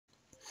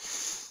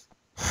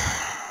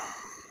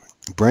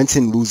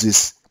Brenton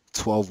loses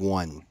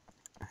 12-1.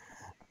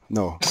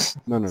 No.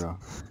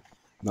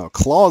 No,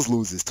 Claus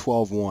loses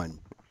 12-1,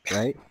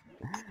 right?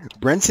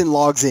 Brenton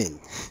logs in,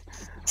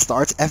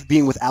 starts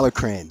FBing with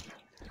Alacran.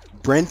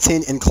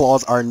 Brenton and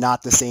Claus are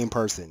not the same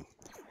person.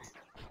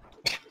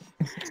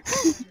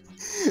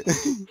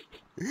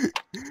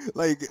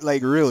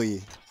 like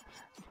really.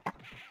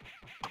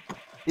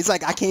 It's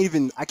like I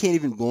can't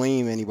even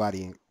blame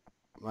anybody.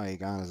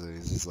 Like honestly,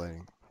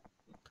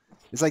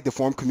 it's like the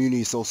forum community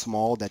is so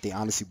small that they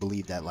honestly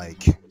believe that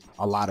like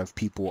a lot of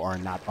people are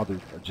not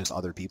just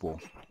other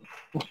people.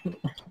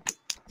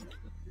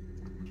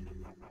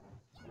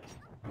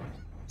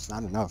 It's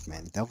not enough,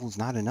 man. The devil's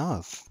not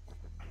enough.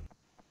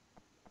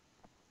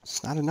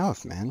 It's not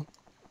enough, man.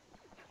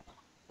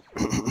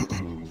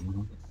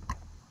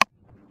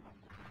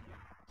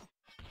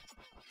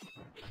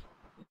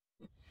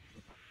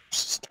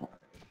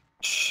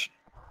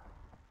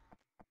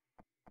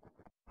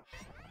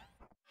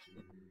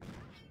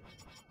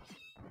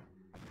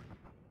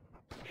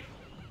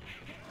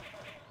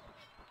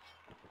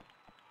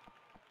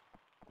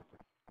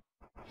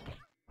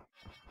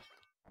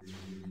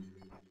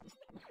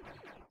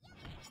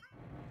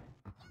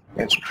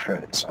 It's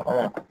true, so I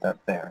want to put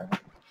that there.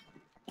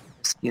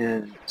 This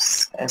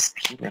gives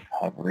SP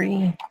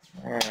recovery.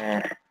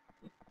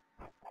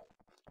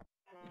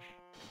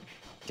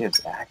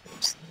 Gives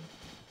accuracy.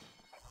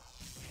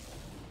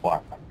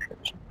 Block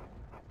penetration.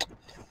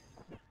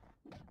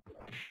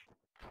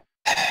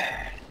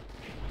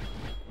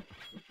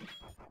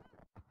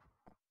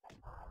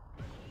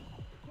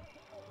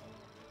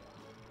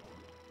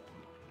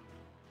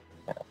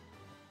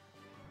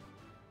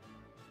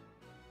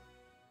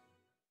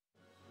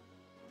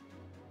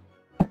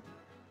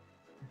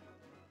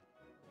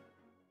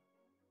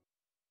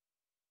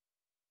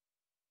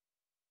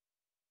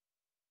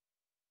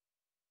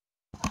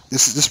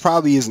 This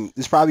probably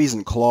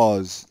isn't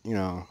Claus, you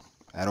know,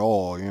 at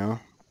all, you know.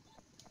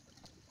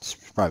 It's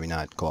probably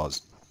not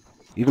Claus.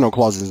 Even though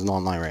Claus isn't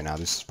online right now,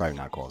 this is probably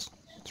not Claus.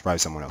 It's probably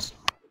someone else.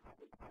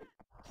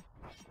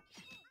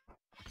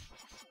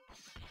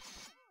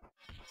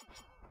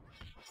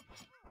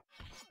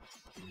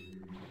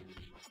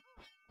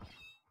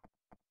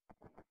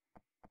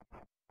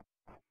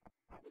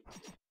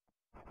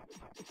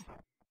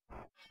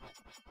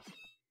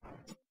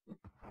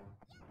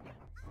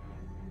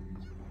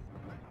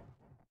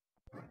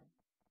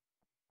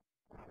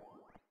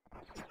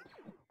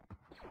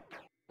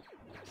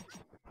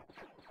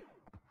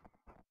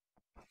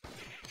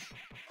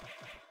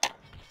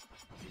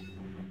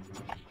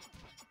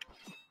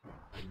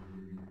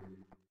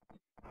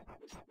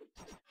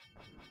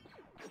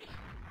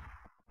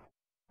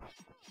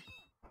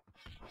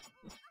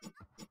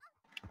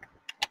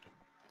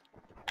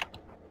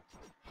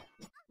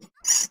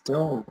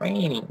 Still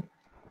raining.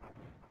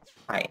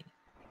 Hi.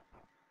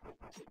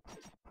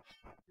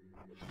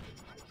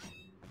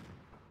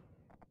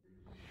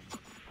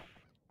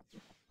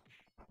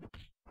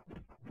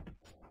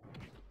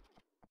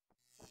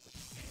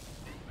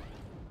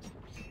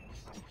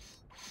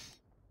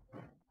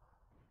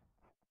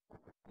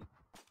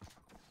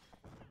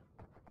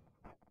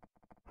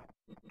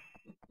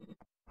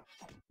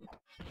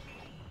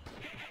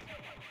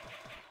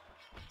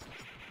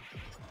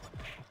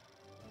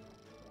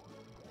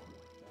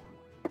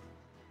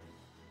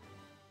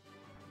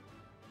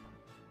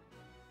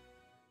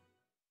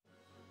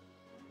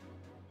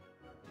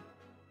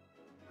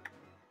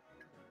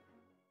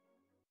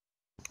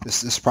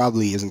 This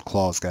probably isn't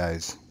Claus,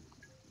 guys.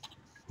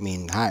 I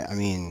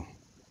mean,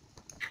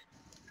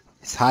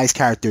 his highest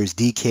character is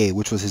DK,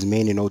 which was his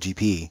main in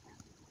OGP.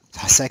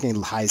 His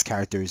second highest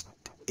character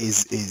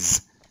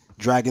is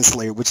Dragon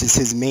Slayer, which is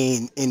his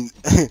main in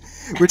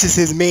which is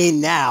his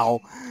main now.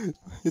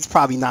 It's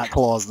probably not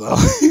Claus though.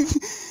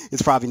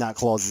 It's probably not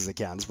Claus's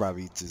account. It's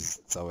probably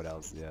just someone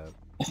else. Yeah.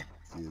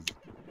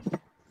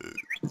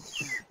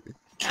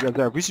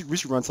 Yeah, we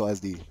should run to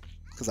SD,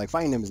 cause like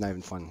fighting him is not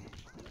even fun.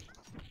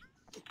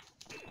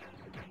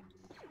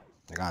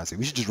 Like honestly,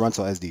 we should just run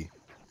to SD,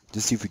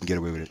 just see if we can get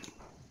away with it.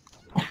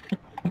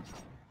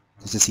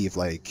 Just to see if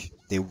like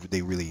they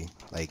really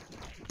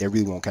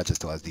won't catch us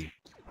till SD.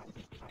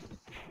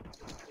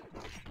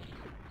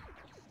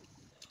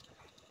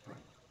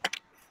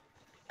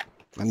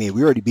 I mean,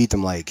 we already beat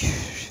them like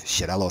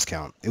shit. I lost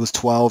count. It was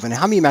 12, and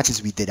how many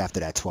matches we did after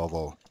that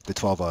 12-0? The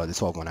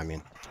 12-1. I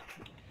mean.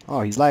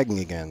 Oh, he's lagging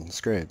again. It's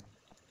great.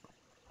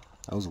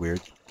 That was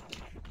weird.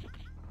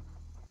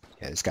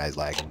 Yeah, this guy's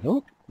lagging.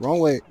 Oh, wrong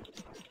way.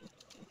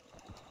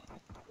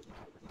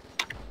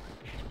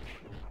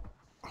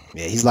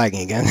 Yeah, he's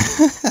lagging again.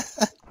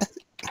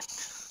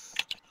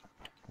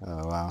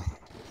 Oh, wow.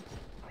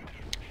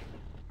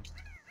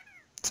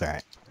 It's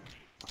alright.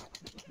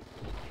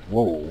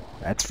 Whoa,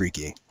 that's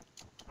freaky.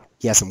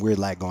 He has some weird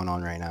lag going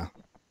on right now.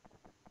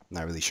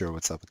 Not really sure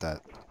what's up with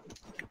that.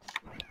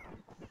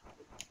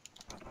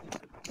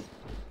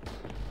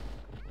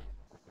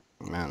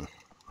 Man.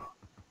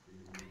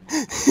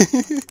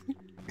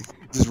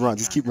 Just run,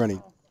 just keep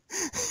running.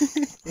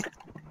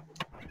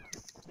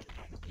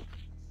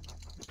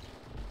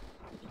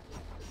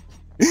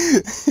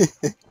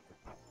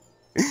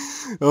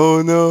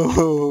 Oh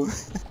no.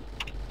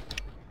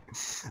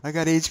 I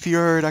got HP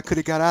hurt. I could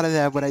have got out of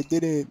that, but I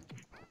didn't.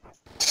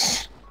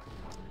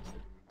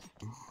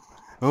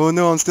 Oh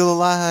no, I'm still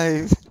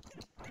alive.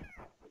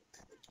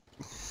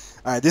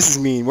 Alright, this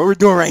is mean. What we're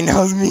doing right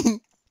now is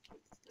mean.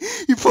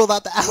 You pulled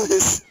out the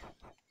Alice.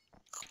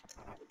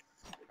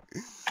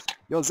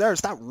 Yo, Zara,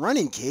 stop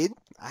running, kid.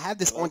 I have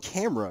this on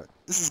camera.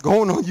 This is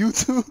going on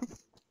YouTube.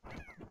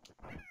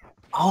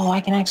 Oh,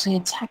 I can actually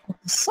attack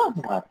with the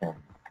sub weapon.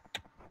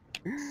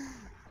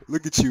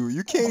 Look at you.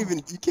 You can't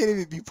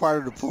even be part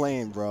of the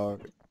plan, bro.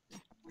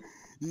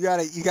 You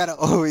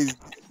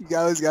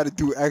always gotta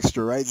do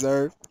extra, right,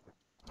 Zara?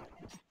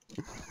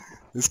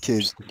 This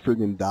kid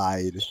friggin'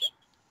 died.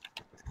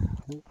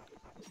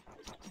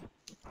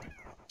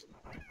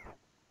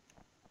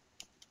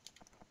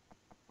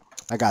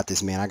 I got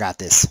this, man. I got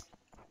this.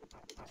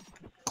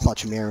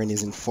 Clutch Marin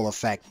is in full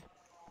effect.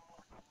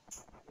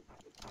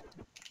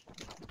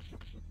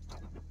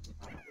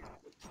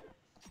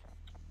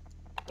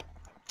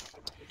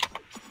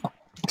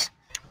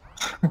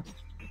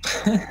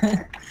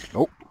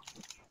 Nope.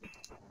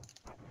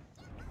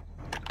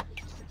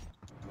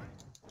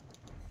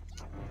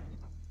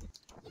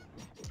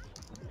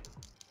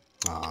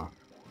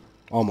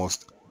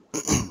 Almost.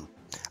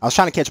 I was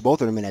trying to catch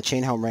both of them in that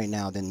chain helm right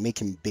now, then make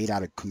him bait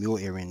out a Camille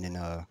Aaron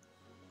and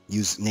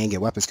use Nanget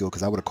weapon skill,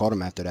 because I would have caught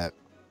him after that.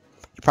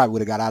 He probably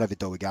would have got out of it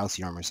though with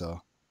Galaxy Armor,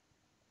 so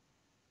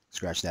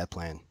scratch that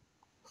plan.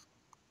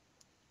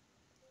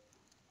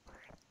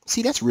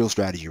 See, that's real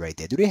strategy right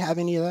there. Do they have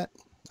any of that?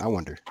 I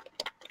wonder.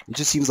 It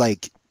just seems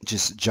like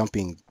just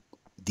jumping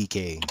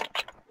DK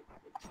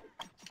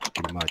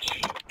pretty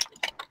much.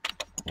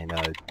 And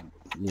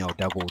you know,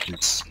 Devil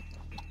just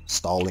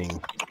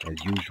stalling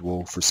as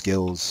usual for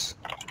skills.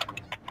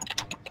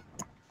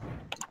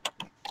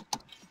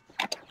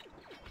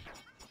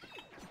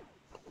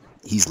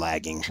 He's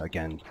lagging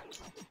again.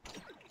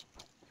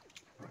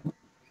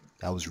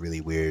 That was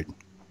really weird.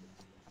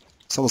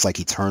 It's almost like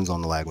he turns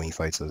on the lag when he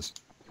fights us.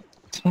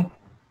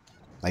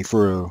 Like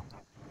for real.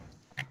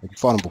 Like you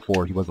fought him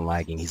before, he wasn't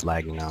lagging, he's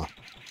lagging now.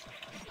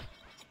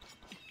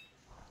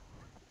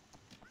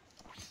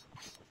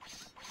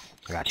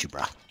 I got you,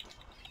 bro.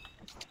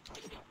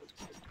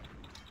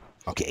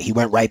 Okay, he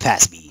went right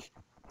past me.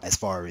 As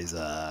far as, you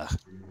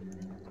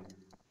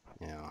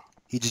know,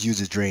 he just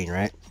uses drain,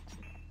 right?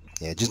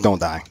 Yeah, just don't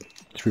die.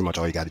 That's pretty much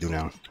all you gotta do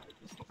now.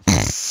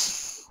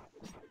 This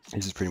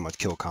is pretty much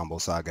kill combo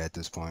saga at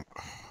this point.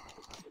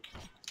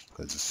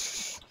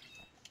 Because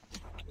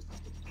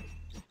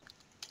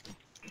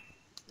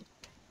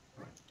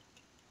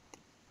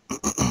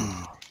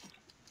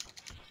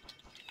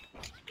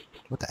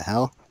what the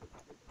hell?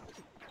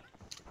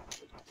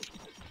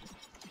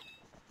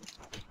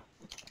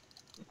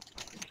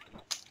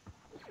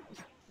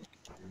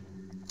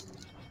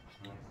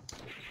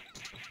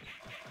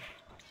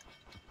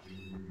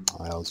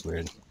 Oh, that was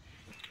weird.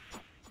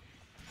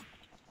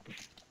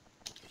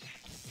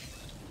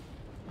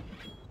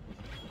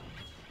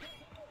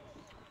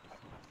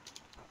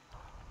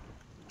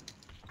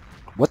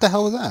 What the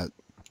hell was that?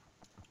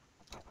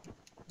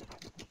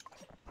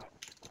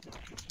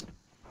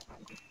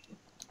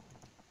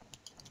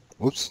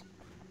 Oops.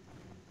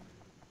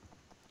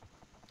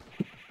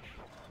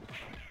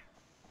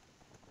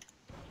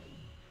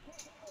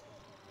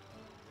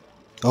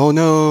 Oh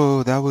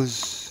no, that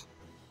was...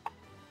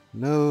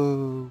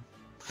 No.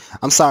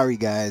 I'm sorry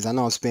guys, I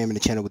know I'm spamming the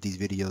channel with these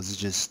videos. It's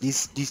just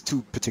these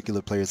two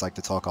particular players like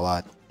to talk a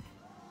lot.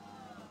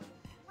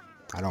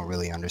 I don't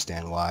really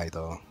understand why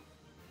though.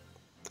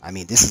 I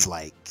mean, this is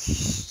like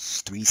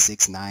 3,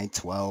 6, 9,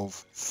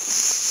 12.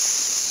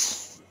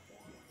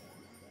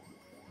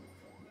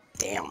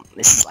 Damn,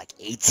 this is like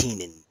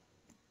 18 and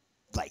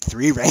like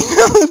 3 right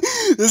now.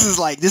 This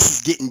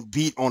is getting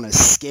beat on a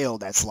scale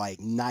that's like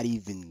not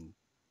even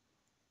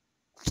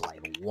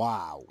like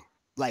wow.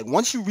 Like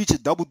once you reach a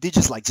double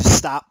digits, like just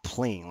stop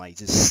playing. Like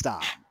just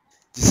stop.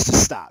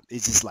 Just stop.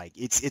 It's just like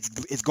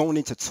it's going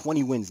into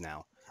 20 wins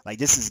now. Like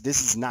this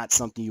is not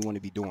something you want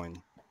to be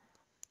doing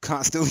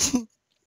constantly.